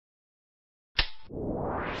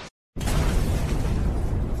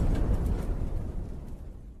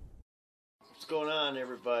going on,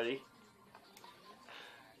 everybody?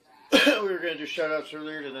 We were going to do shoutouts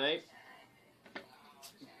earlier tonight,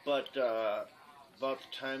 but about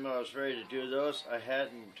the time I was ready to do those, I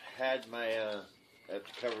hadn't had my, I have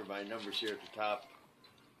to cover my numbers here at the top.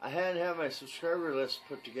 I hadn't had my subscriber list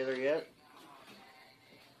put together yet.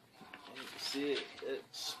 You can see it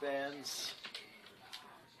spans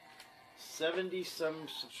 70 some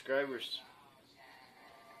subscribers.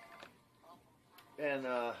 And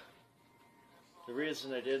the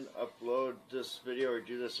reason I didn't upload this video or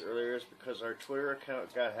do this earlier is because our Twitter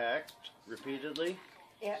account got hacked repeatedly.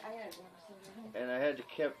 Yeah, I had one. And I had to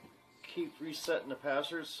keep resetting the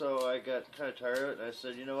passwords, so I got kind of tired of it, and I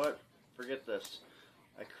said, you know what, forget this.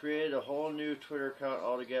 I created a whole new Twitter account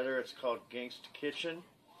altogether. It's called Gangsta Kitchen.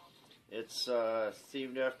 It's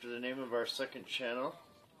themed after the name of our second channel.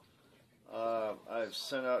 I've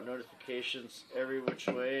sent out notifications every which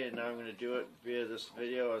way, and now I'm going to do it via this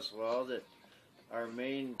video as well, that our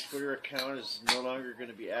main Twitter account is no longer going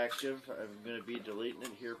to be active. I'm going to be deleting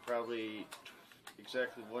it here probably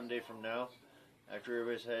exactly 1 day from now, after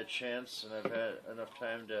everybody's had a chance and I've had enough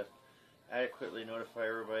time to adequately notify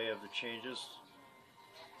everybody of the changes.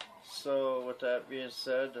 So with that being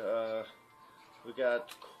said, we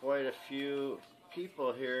got quite a few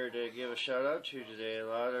people here to give a shout out to today. A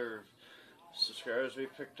lot of subscribers we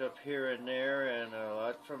picked up here and there, and a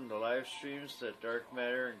lot from the live streams that Dark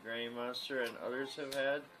Matter and Granny Monster and others have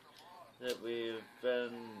had that we've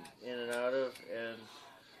been in and out of, and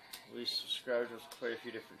we subscribed with quite a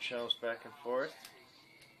few different channels back and forth.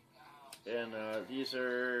 And these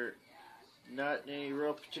are not in any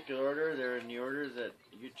real particular order. They're in the order that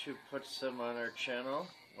YouTube puts them on our channel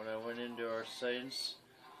when I went into our settings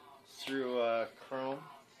through Chrome.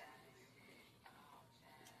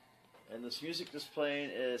 And this music that's playing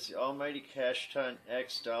is the Almighty Cash Ton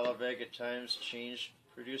X Dollar Vega Times Change,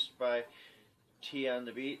 produced by T on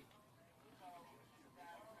the Beat.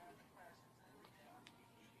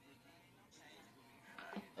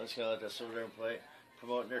 I'm just going to let this over there and play,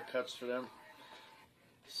 promoting their cuts for them.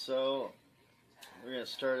 So, we're going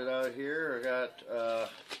to start it out here. I got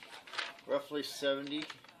roughly 70.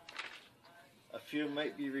 A few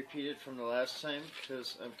might be repeated from the last time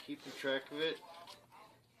because I'm keeping track of it.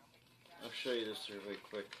 I'll show you this here really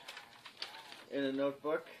quick. In a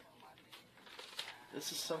notebook,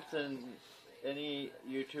 this is something any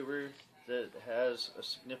YouTuber that has a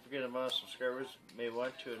significant amount of subscribers may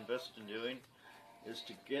want to invest in doing, is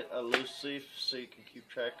to get a loose leaf so you can keep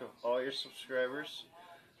track of all your subscribers,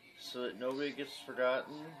 so that nobody gets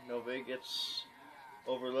forgotten, nobody gets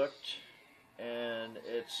overlooked, and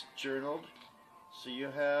it's journaled, so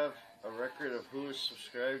you have a record of who is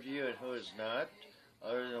subscribed to you and who is not,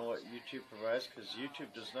 other than what YouTube provides, because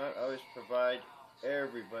YouTube does not always provide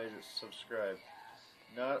everybody that's subscribed.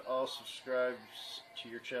 Not all subscribes to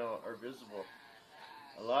your channel are visible.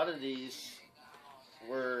 A lot of these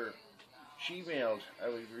were Gmailed. I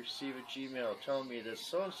would receive a Gmail telling me that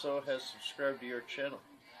so-and-so has subscribed to your channel.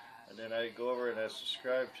 And then I go over and I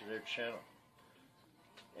subscribe to their channel.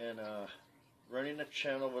 And running a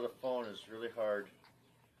channel with a phone is really hard.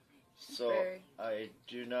 So I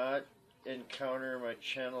do not encounter my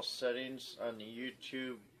channel settings on the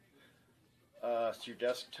YouTube through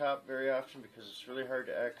desktop very often, because it's really hard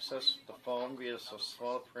to access the phone via so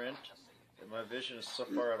small print, and my vision is so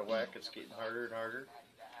far out of whack it's getting harder and harder.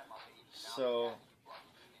 So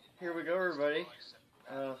here we go, everybody.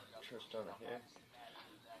 Trust on it here.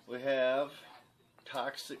 We have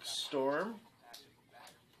Toxic Storm,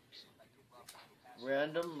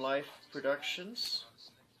 Random Life Productions,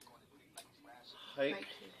 Hike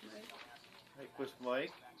with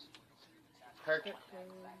Mike,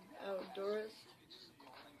 Outdoors,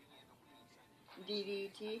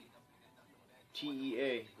 DDT,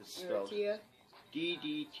 TEA is spelled.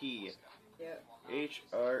 DDT. Yeah.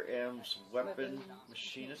 HRM's Weapon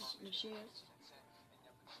Machinist.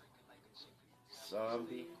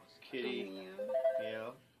 Zombie Kitty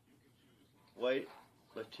Meow. White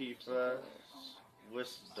Latifah's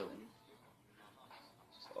Wisdom.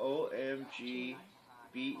 OMG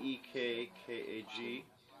BEKKAG.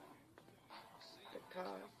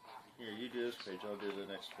 Here, you do this page, I'll do the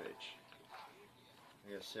next page.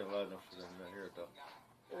 I gotta say it loud enough for them to hear it though.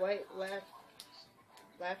 White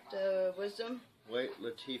Wisdom. White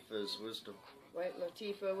Latifah's Wisdom. White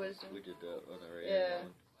Latifah Wisdom. We did that one already. Yeah.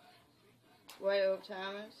 White Oak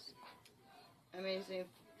Thomas. Amazing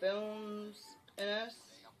Films NS.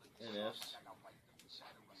 NS.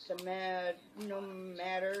 The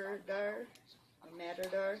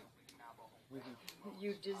Matador.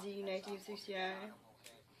 You Dizzy 1969.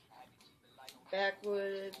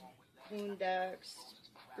 Backwood Boondocks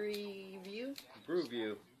Review.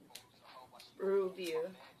 Brewview.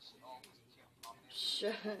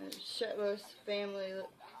 Shitless family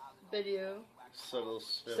video.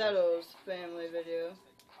 Settles. Family video.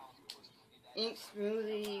 Ink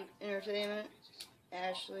Smoothie Entertainment.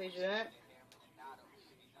 Ashley Jeanette.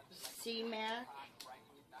 C-Mac.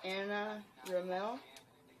 Anna Ramel.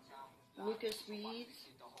 Lucas Weeds.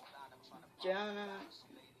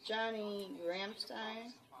 Johnny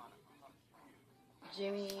Ramstein.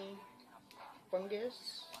 Jimmy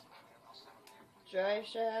Fungus. Drive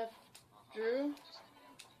Shaft Drew.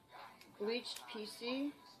 Bleached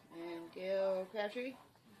PC. And Gail Patry.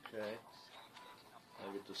 Okay.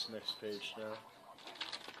 I'll get this next page now.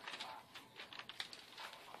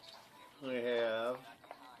 We have,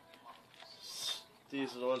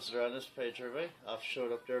 these are the ones that are on this page, everybody. I'll show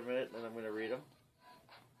it up there a minute and I'm going to read them.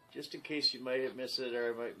 Just in case you might have missed it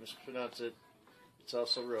or I might mispronounce it, it's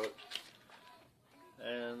also wrote.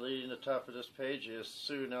 And leading the top of this page is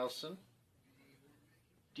Sue Nelson.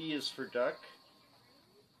 D is for Duck.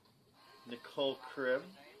 Nicole Cribb.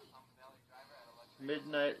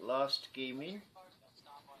 Midnight Lost Gaming.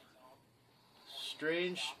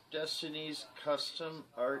 Strange Destinies Custom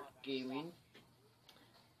Art Gaming.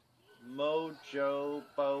 Mojo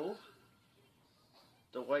Bo.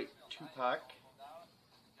 The White Tupac.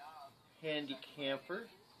 Handy Camper.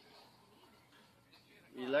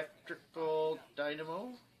 Electrical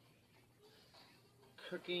Dynamo.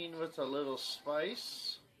 Cooking with a Little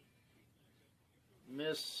Spice.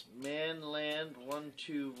 Miss Manland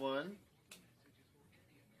 121.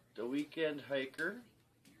 The Weekend Hiker.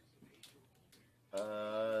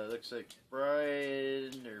 Looks like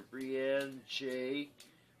Brianne J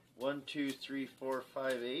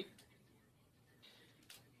 123458.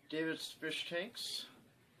 David's Fish Tanks.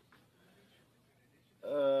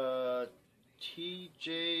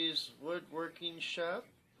 TJ's Woodworking Shop.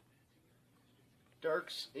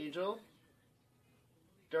 Dark's Angel.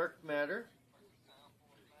 Dark Matter.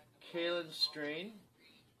 Kalen Strain.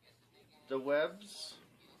 The Webs.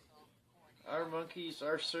 Our Monkeys,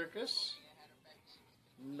 Our Circus.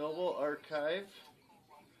 Noble Archive.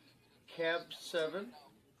 Cab 7.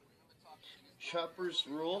 Chopper's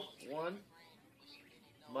Rule 1.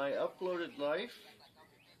 My Uploaded Life.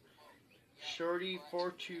 Shorty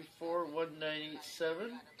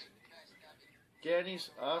 4241987.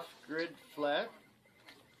 Danny's Off-Grid Flat.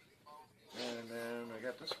 And then I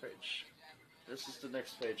got this page. This is the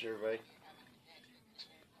next page, everybody.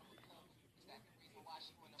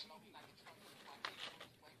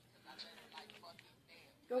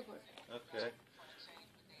 Go for it. Okay.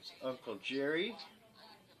 It's Uncle Jerry.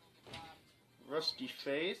 Rusty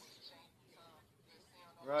Faith.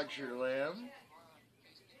 Roger Lamb.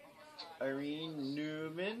 Irene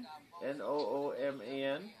Newman.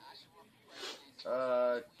 Nooman.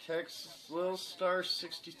 Texas Little Star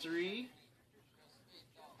 63.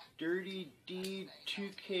 Dirty D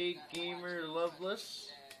 2K Gamer Loveless.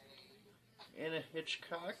 Anna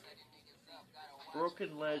Hitchcock.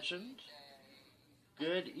 Broken Legend.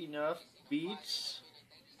 Good Enough Beats.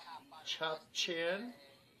 Chop Chan.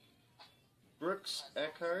 Brooks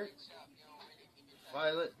Eckhart.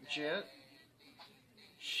 Violet Jet.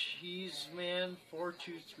 Cheeseman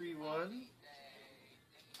 4231.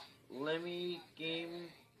 Lemmy Game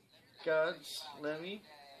Gods Lemmy.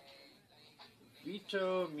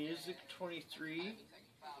 Vito Music 23.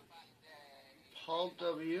 Paul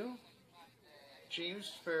W.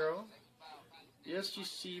 James Farrell. The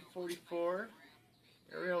SGC 44.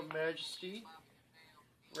 Ariel Majesty.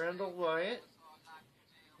 Randall Wyatt.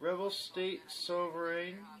 Rebel State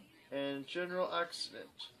Sovereign. And General Accident.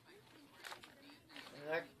 And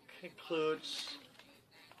that concludes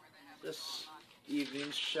this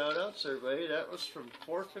evening's shoutouts, everybody. That was from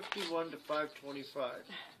 4:51 to 5:25.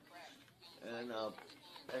 And I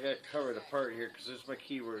got it covered apart here because there's my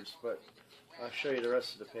keywords, but I'll show you the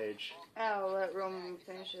rest of the page. I'll let Roman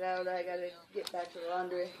finish it out. I gotta get back to the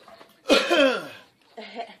laundry.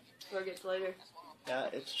 Before it gets later. Yeah,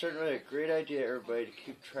 it's turned out a great idea, everybody, to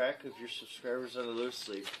keep track of your subscribers on a loose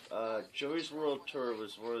leaf. Joey's World Tour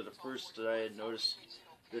was one of the first that I had noticed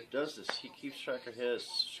that does this. He keeps track of his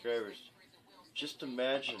subscribers. Just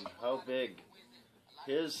imagine how big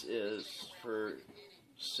his is for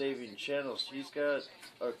saving channels. He's got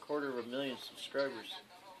 250,000 subscribers.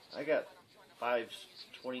 I got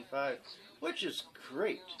 525, which is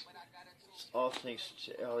great. It's all thanks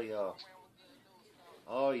to all y'all.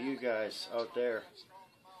 All you guys out there.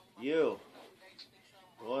 You,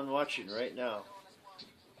 the one watching right now.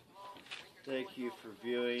 Thank you for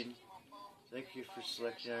viewing. Thank you for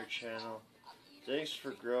selecting our channel. Thanks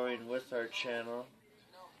for growing with our channel.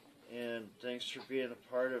 and thanks for being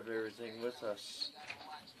a part of everything with us.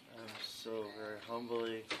 I'm so very humble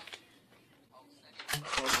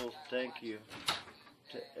thank you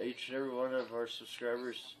to each and every one of our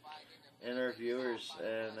subscribers and our viewers.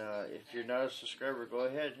 And if you're not a subscriber, go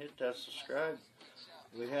ahead and hit that subscribe.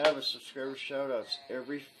 We have a subscriber shoutouts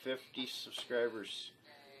every 50 subscribers.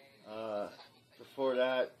 Before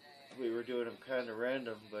that, we were doing them kind of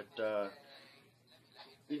random, but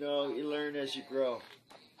you know, you learn as you grow,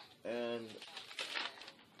 and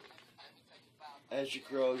as you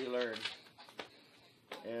grow, you learn.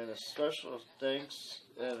 And a special thanks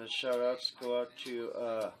and a shout outs go out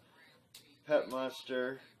to Pet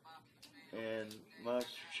Monster and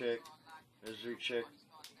Monster Chick, Misery Chick,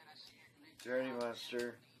 Granny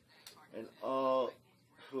Monster, and all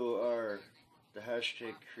who are the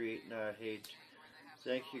hashtag createnothate.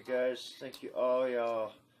 Thank you guys. Thank you all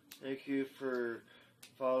y'all. Thank you for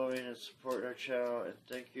following and supporting our channel, and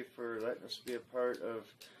thank you for letting us be a part of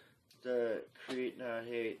the Create Not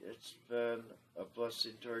Hate. It's been a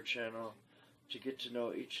blessing to our channel to get to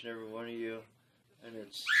know each and every one of you, and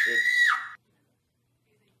it's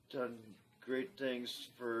done great things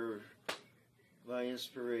for my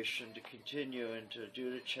inspiration to continue and to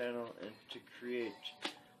do the channel and to create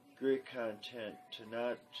great content, to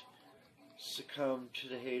not succumb to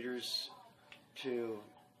the haters, to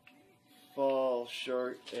fall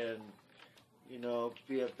short and, you know,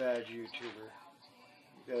 be a bad YouTuber.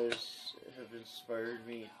 You guys have inspired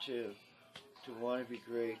me to want to be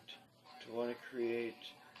great, to want to create,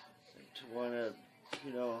 and to want to,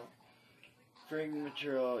 you know, bring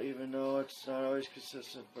material, even though it's not always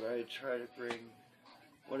consistent, but I try to bring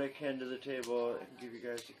what I can to the table and give you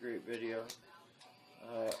guys a great video.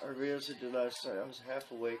 Our videos I did last night, I was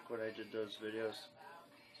half awake when I did those videos.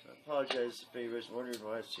 So I apologize if anybody's wondering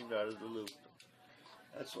why I seemed out of the loop.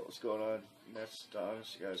 That's what was going on, and that's the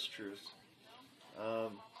honest guys' truth.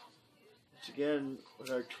 Once again, with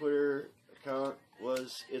our Twitter account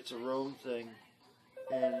was It's a Rome Thing,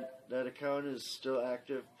 and that account is still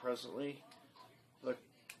active presently. But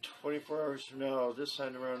 24 hours from now, this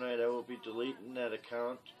time tomorrow night, I will be deleting that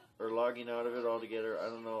account or logging out of it altogether. I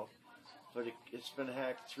don't know. But it's been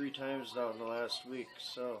hacked 3 times now in the last week,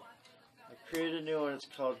 so I created a new one. It's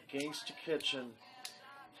called Gangsta Kitchen.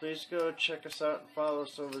 Please go check us out and follow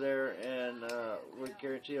us over there, and we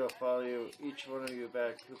guarantee I'll follow you, each one of you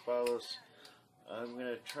back who follows. I'm going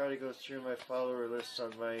to try to go through my follower list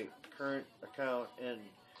on my current account and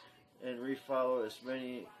refollow as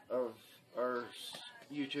many of our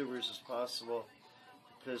YouTubers as possible,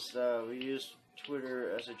 because we use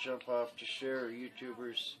Twitter as a jump off to share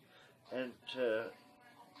YouTubers and to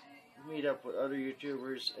meet up with other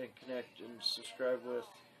YouTubers and connect and subscribe with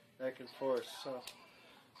back and forth. So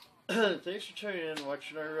thanks for tuning in and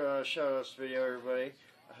watching our shoutouts video, everybody.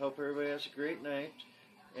 I hope everybody has a great night,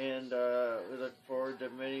 and we look forward to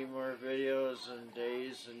many more videos and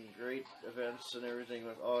days and great events and everything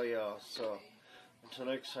with all y'all. So until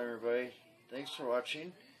next time, everybody, thanks for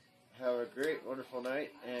watching. Have a great, wonderful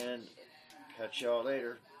night, and catch y'all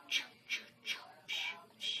later.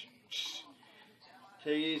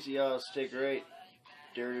 Take it easy, y'all. Stay great.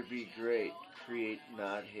 Dare to be great. Create,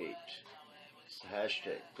 not hate. It's the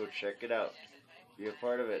hashtag. Go check it out. Be a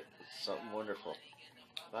part of it. It's something wonderful.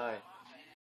 Bye.